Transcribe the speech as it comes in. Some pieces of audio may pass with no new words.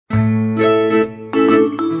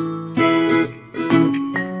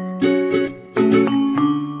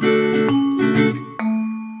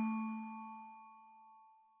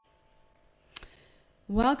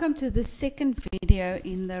welcome to the second video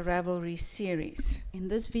in the Ravelry series. In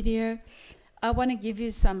this video, I want to give you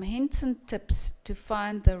some hints and tips to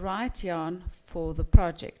find the right yarn for the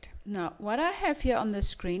project. Now, what I have here on the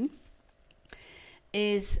screen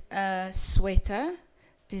is a sweater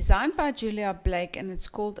designed by Julia Blake, and it's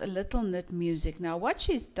called A Little Knit Music. Now, what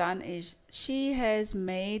she's done is she has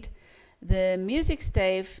made the music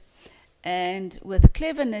stave, and with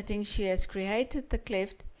clever knitting, she has created the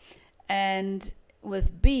cleft, and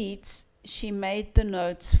with beads, she made the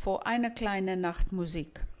notes for Eine kleine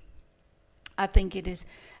Nachtmusik. I think it is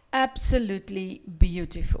absolutely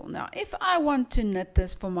beautiful. Now, if I want to knit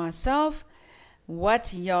this for myself,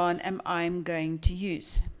 what yarn am I going to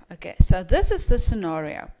use? Okay, so this is the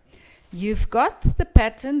scenario. You've got the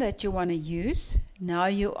pattern that you want to use. Now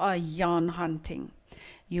you are yarn hunting.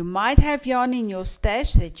 You might have yarn in your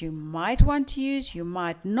stash that you might want to use, you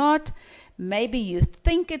might not. Maybe you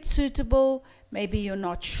think it's suitable, maybe you're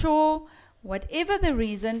not sure. Whatever the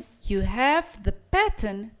reason, you have the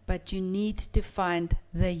pattern, but you need to find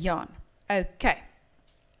the yarn. Okay.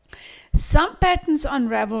 Some patterns on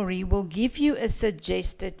Ravelry will give you a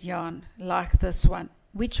suggested yarn, like this one,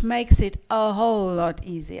 which makes it a whole lot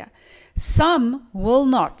easier. Some will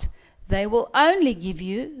not. They will only give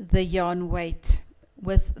you the yarn weight.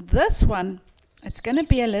 With this one, it's going to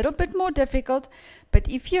be a little bit more difficult, but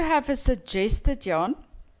if you have a suggested yarn,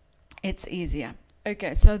 it's easier.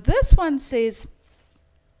 Okay, so this one says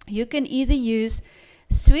you can either use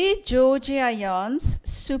Sweet Georgia Yarns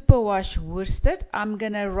Superwash Worsted. I'm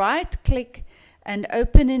going to right click and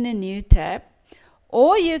open in a new tab,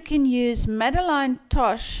 or you can use Madeline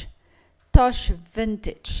Tosh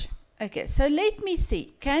Vintage. Okay, so let me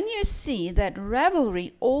see. Can you see that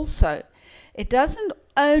Ravelry also, it doesn't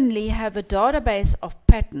only have a database of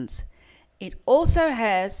patterns, it also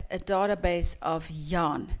has a database of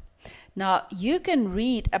yarn. Now, you can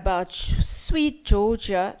read about Sweet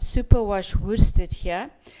Georgia Superwash Worsted here.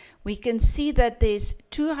 We can see that there's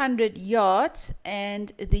 200 yards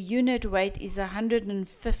and the unit weight is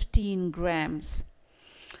 115 grams.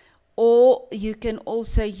 Or you can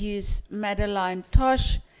also use Madeline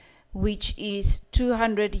Tosh, which is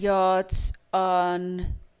 200 yards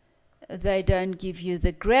on, they don't give you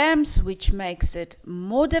the grams, which makes it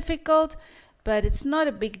more difficult. But it's not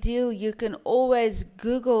a big deal. You can always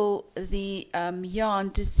Google the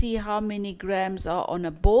yarn to see how many grams are on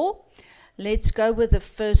a ball. Let's go with the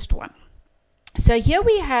first one. So here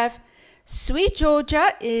we have Sweet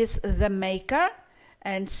Georgia is the maker,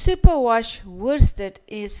 and Superwash Worsted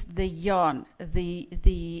is the yarn, the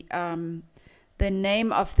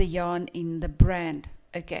name of the yarn in the brand.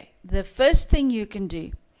 Okay, the first thing you can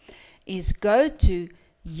do is go to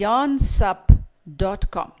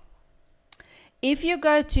yarnsup.com. If you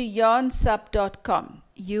go to yarnsup.com,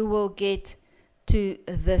 you will get to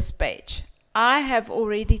this page. I have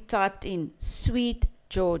already typed in Sweet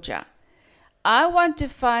Georgia. I want to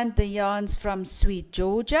find the yarns from Sweet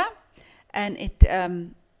Georgia, and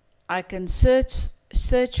I can search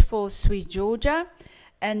for Sweet Georgia,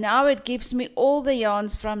 and now it gives me all the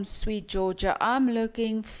yarns from Sweet Georgia. I'm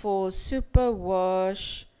looking for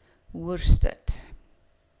Superwash Worsted,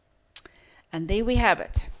 and there we have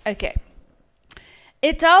it. Okay.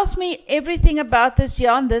 It tells me everything about this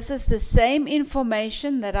yarn. This is the same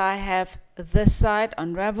information that I have this side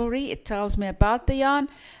on Ravelry. It tells me about the yarn,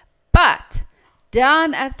 but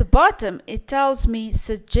down at the bottom, it tells me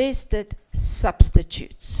suggested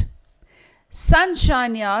substitutes.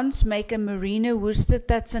 Sunshine Yarns make a merino worsted.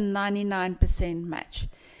 That's a 99% match.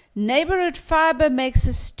 Neighborhood Fiber makes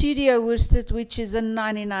a studio worsted, which is a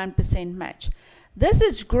 99% match. This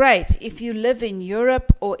is great if you live in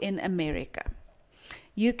Europe or in America.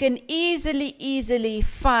 You can easily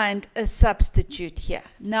find a substitute here.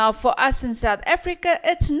 Now, for us in South Africa,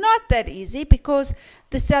 it's not that easy because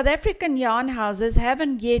the South African yarn houses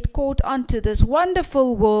haven't yet caught on to this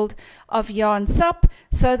wonderful world of Yarnsup,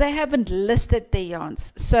 so they haven't listed their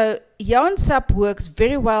yarns. So Yarnsup works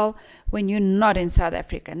very well when you're not in South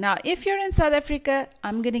Africa. Now, if you're in South Africa,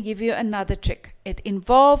 I'm going to give you another trick. It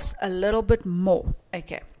involves a little bit more.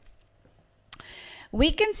 Okay.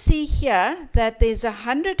 We can see here that there's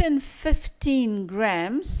 115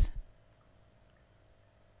 grams.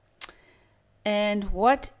 And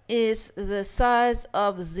what is the size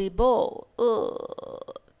of the ball? Oh,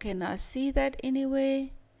 can I see that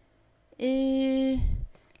anywhere?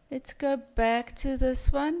 Let's go back to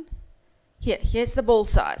this one. Here's the ball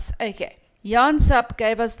size. Okay. Yarnsup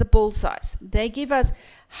gave us the ball size. They give us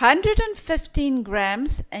 115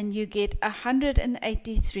 grams and you get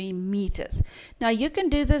 183 meters. Now you can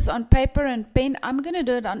do this on paper and pen. I'm going to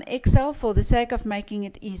do it on Excel for the sake of making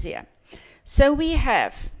it easier. So we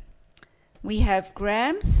have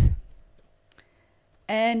grams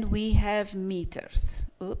and we have meters.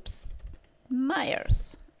 Oops,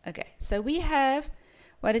 Myers. Okay, so we have,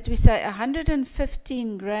 what did we say,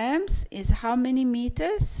 115 grams is how many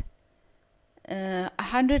meters?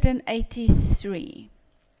 183.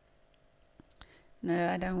 No,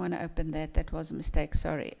 I don't want to open that. That was a mistake.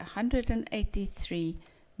 Sorry. 183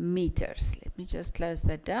 meters. Let me just close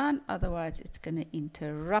that down. Otherwise, it's going to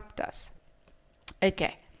interrupt us.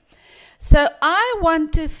 Okay. So I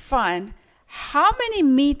want to find how many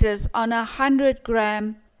meters on a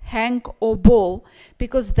 100-gram hank or ball,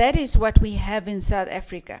 because that is what we have in South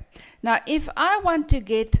Africa. Now, if I want to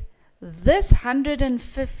get this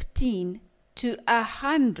 115 to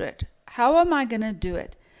 100, how am I going to do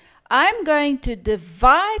it? I'm going to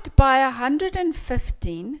divide by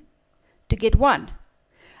 115 to get 1.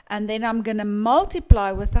 And then I'm going to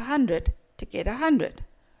multiply with 100 to get 100.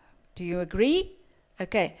 Do you agree?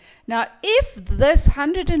 Okay. Now, if this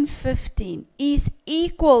 115 is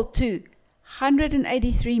equal to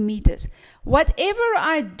 183 meters, whatever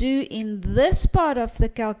I do in this part of the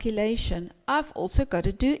calculation, I've also got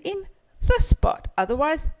to do in this part.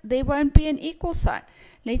 Otherwise, there won't be an equal sign.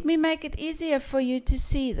 Let me make it easier for you to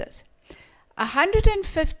see this.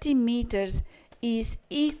 150 meters is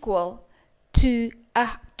equal to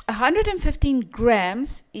 115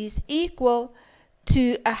 grams is equal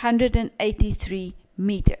to 183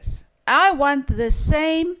 meters. I want the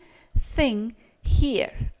same thing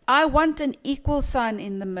here. I want an equal sign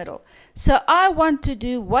in the middle. So I want to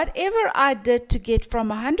do whatever I did to get from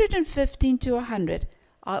 115 to 100.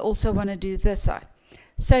 I also want to do this side.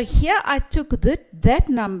 So here I took that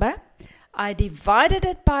number, I divided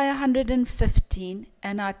it by 115,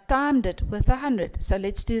 and I timed it with 100. So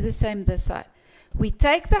let's do the same this side. We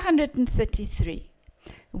take the 133,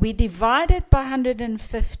 we divide it by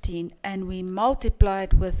 115, and we multiply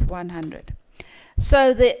it with 100.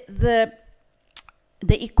 So the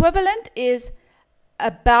equivalent is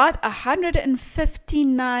about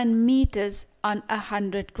 159 meters on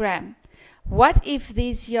 100 gram. What if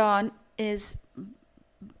this yarn is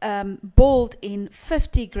balled in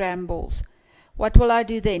 50-gram balls? What will I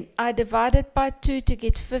do then? I divide it by 2 to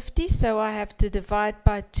get 50, so I have to divide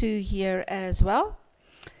by 2 here as well.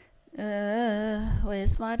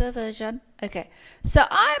 Where's my division? Okay, so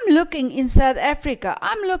I'm looking in South Africa,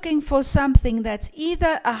 I'm looking for something that's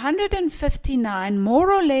either 159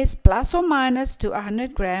 more or less plus or minus to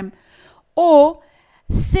 100 gram, or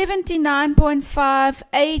 79.5,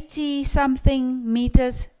 80 something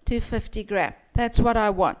meters to 50 gram. That's what I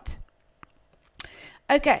want.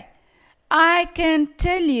 Okay, I can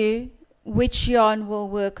tell you which yarn will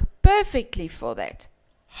work perfectly for that.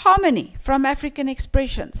 Harmony from African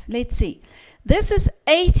Expressions. Let's see. This is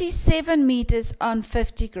 87 meters on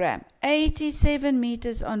 50 gram. 87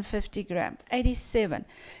 meters on 50 gram. 87.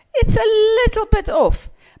 It's a little bit off,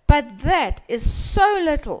 but that is so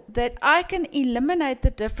little that I can eliminate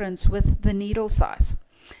the difference with the needle size.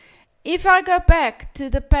 If I go back to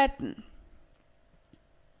the pattern,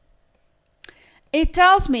 it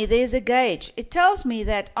tells me there's a gauge. It tells me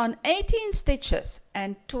that on 18 stitches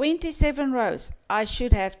and 27 rows, I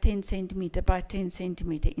should have 10 centimeter by 10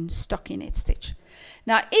 centimeter in stockinette stitch.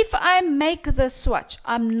 Now, if I make the swatch,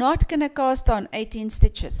 I'm not going to cast on 18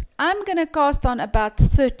 stitches. I'm going to cast on about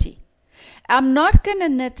 30. I'm not going to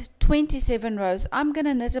knit 27 rows. I'm going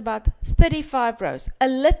to knit about 35 rows, a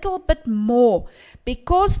little bit more,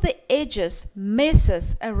 because the edges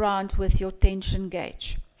messes around with your tension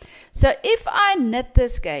gauge. So if I knit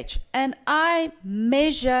this gauge and I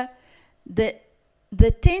measure the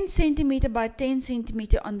 10 centimeter by 10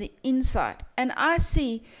 centimeter on the inside, and I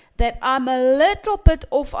see that I'm a little bit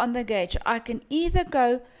off on the gauge, I can either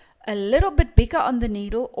go a little bit bigger on the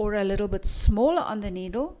needle or a little bit smaller on the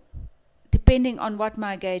needle, depending on what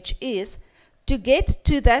my gauge is, to get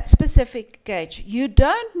to that specific gauge. You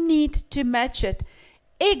don't need to match it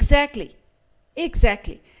exactly.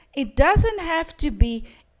 It doesn't have to be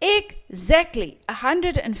exactly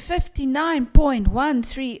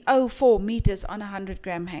 159.1304 meters on a 100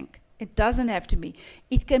 gram hank. It doesn't have to be.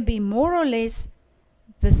 It can be more or less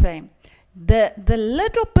the same. The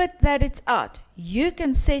little bit that it's out, you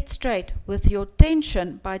can set straight with your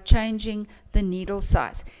tension by changing the needle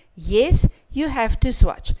size. Yes, you have to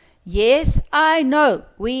swatch. Yes, I know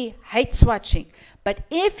we hate swatching, but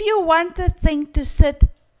if you want the thing to sit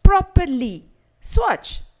properly,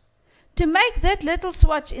 swatch. To make that little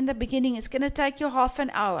swatch in the beginning is going to take you half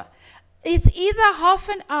an hour. It's either half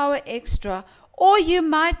an hour extra, or you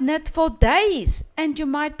might knit for days and you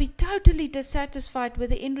might be totally dissatisfied with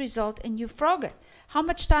the end result and you frog it. How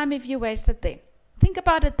much time have you wasted then? Think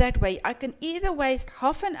about it that way. I can either waste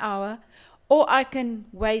half an hour or I can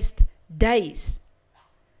waste days.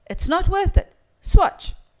 It's not worth it.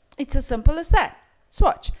 Swatch. It's as simple as that.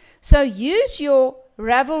 Swatch. So use your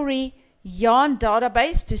Ravelry yarn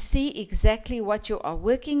database to see exactly what you are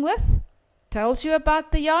working with. Tells you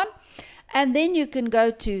about the yarn. And then you can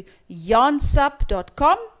go to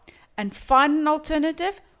yarnsub.com and find an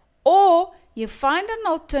alternative, or you find an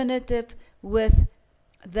alternative with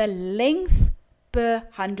the length per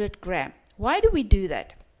 100 gram. Why do we do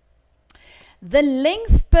that? The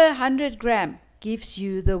length per 100 gram gives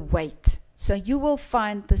you the weight. So you will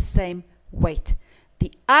find the same weight.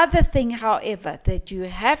 The other thing, however, that you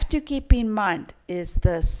have to keep in mind is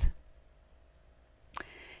this.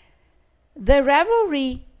 The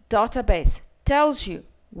Ravelry database tells you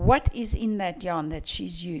what is in that yarn that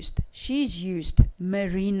she's used. She's used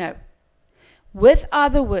merino. With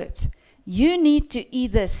other words, you need to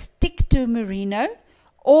either stick to merino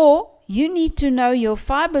or you need to know your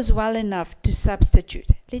fibers well enough to substitute.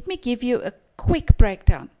 Let me give you a quick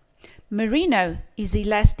breakdown. Merino is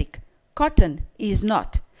elastic. Cotton is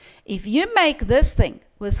not. If you make this thing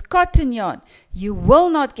with cotton yarn, you will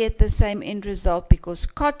not get the same end result because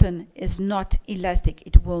cotton is not elastic.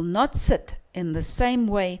 It will not sit in the same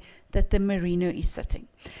way that the merino is sitting.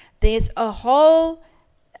 There's a whole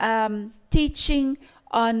teaching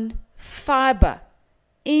on fiber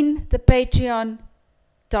in the Patreon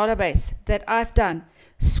database that I've done.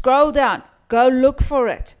 Scroll down, go look for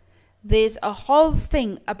it. There's a whole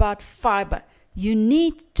thing about fiber. You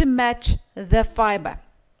need to match the fiber.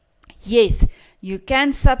 Yes, you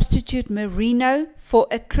can substitute merino for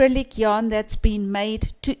acrylic yarn that's been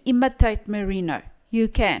made to imitate merino. You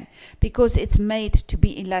can, because it's made to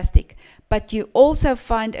be elastic. But you also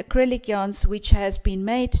find acrylic yarns which has been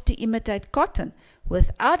made to imitate cotton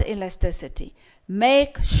without elasticity.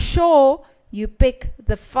 Make sure you pick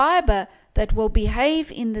the fiber that will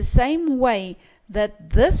behave in the same way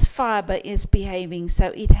that this fiber is behaving. So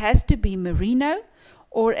it has to be merino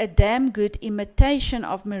or a damn good imitation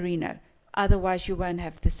of merino. Otherwise you won't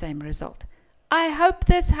have the same result. I hope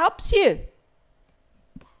this helps you.